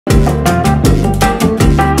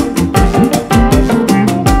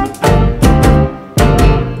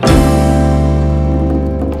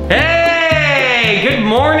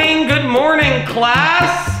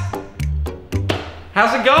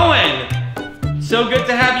How's it going? So good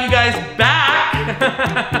to have you guys back.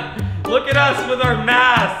 Look at us with our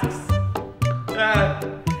masks.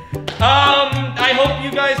 I hope you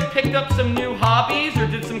guys picked up some new hobbies or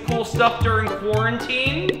did some cool stuff during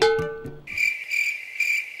quarantine.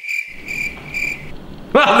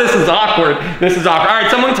 Well, this is awkward. This is awkward. All right,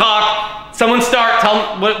 someone talk. Someone start.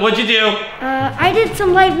 Tell me, what'd you do? I did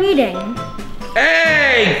some light reading.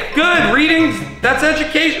 Hey, good. Readings, that's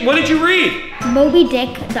education. What did you read? Moby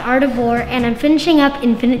Dick, The Art of War, and I'm finishing up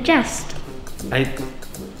Infinite Jest. I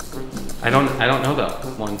don't know that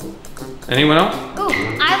one. Anyone else? Ooh,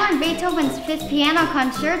 I learned Beethoven's 5th Piano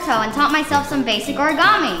Concerto and taught myself some basic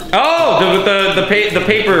origami. Oh, the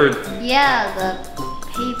paper. Yeah, the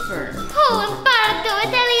paper. Oh, imparto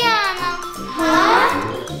italiano. Huh?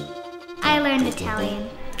 I learned Italian.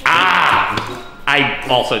 Ah! I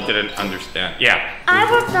also didn't understand. Yeah.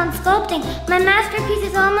 I worked on sculpting. My masterpiece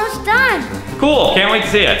is almost done. Cool, can't wait to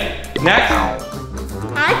see it. Next.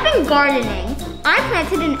 I've been gardening. I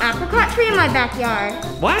planted an apricot tree in my backyard.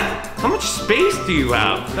 What? How much space do you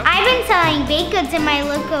have? I've been selling baked goods in my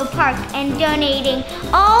local park and donating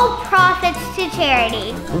all profits to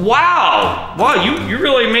charity. Wow! Wow, you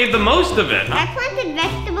really made the most of it. I planted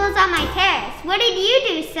vegetables on my terrace. What did you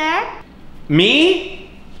do, sir? Me?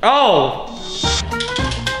 Oh,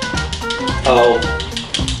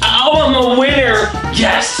 I'm a winner!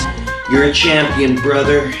 Yes! You're a champion,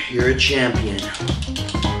 brother. You're a champion.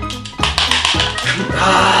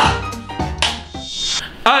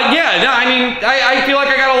 Yeah, no, I mean, I feel like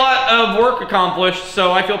I got a lot of work accomplished,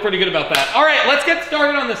 so I feel pretty good about that. All right, let's get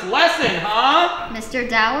started on this lesson, huh? Mr.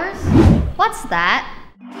 Dowers? What's that?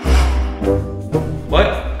 What?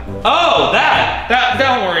 Oh, that!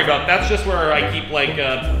 Don't worry about it. That's just where I keep, like,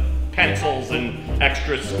 pencils and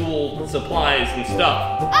extra school supplies and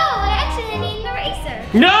stuff. Oh, I actually need an eraser.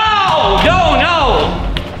 No!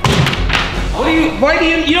 Why do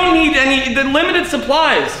you don't need any, the limited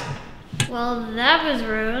supplies. Well, that was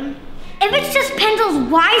rude. If it's just pencils,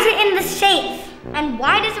 why is it in the safe? And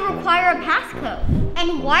why does it require a passcode?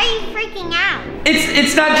 And why are you freaking out?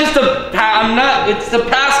 It's not just it's the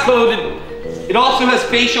passcode. It also has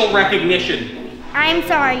facial recognition. I'm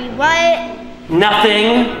sorry, what?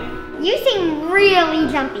 Nothing. You seem really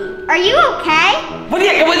jumpy. Are you okay?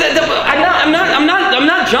 I'm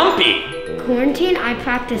not jumpy. Quarantine, I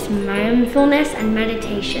practice mindfulness and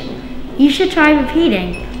meditation. You should try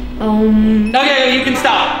repeating. Okay, you can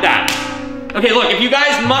stop that. Okay, look, if you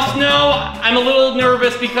guys must know, I'm a little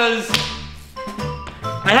nervous because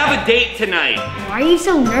I have a date tonight. Why are you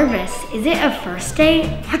so nervous? Is it a first date?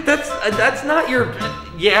 What? That's not your,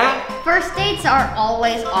 yeah? First dates are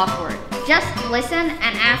always awkward. Just listen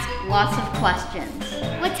and ask lots of questions.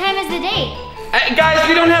 What time is the date? Guys,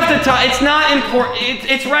 we don't have to talk. It's not important.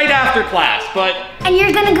 It's right after class, but. And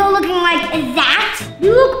you're gonna go looking like that?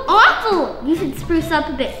 You look awful. You should spruce up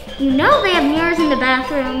a bit. You know they have mirrors in the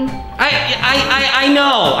bathroom. I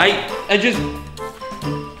know.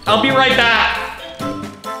 I'll be right back.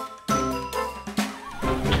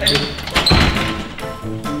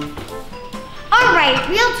 All right,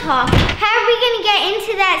 real talk. How are we gonna get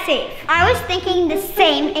into that safe? I was thinking the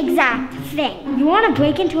same exact thing. You want to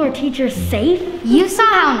break into our teacher's safe? You saw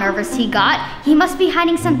how nervous he got. He must be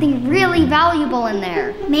hiding something really valuable in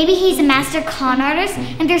there. Maybe he's a master con artist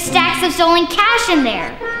and there's stacks of stolen cash in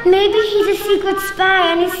there. Maybe he's a secret spy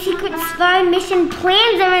and his secret spy mission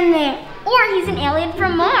plans are in there. Or he's an alien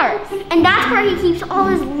from Mars. And that's where he keeps all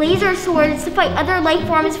his laser swords to fight other life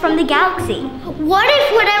forms from the galaxy. What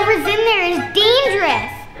if whatever's in there is dangerous?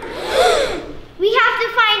 We have to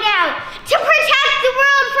find out to protect the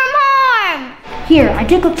world from harm. Here, I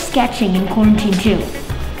took up sketching in quarantine too.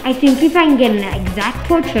 I think if I can get an exact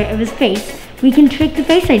portrait of his face, we can trick the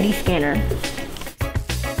Face ID scanner.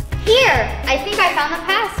 Here, I think I found the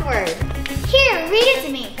password. Here, read it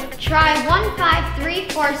to me. Try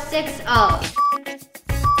 153460.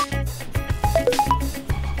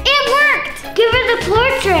 It worked! Give her the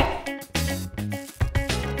portrait.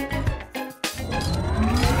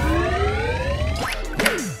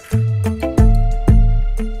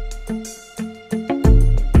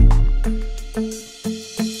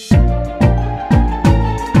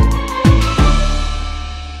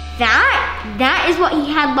 That is what he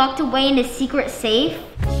had locked away in his secret safe.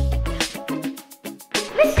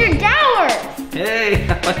 Mr. Dowers! Hey,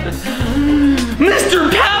 Mr.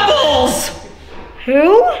 Pebbles!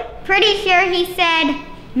 Who? Pretty sure he said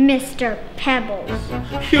Mr. Pebbles.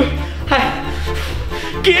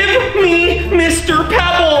 Give me Mr.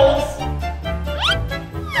 Pebbles!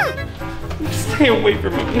 Stay away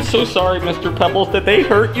from me. I'm so sorry, Mr. Pebbles. Did they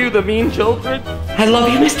hurt you, the mean children? I love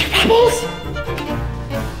you, Mr. Pebbles.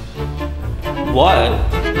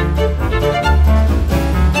 What?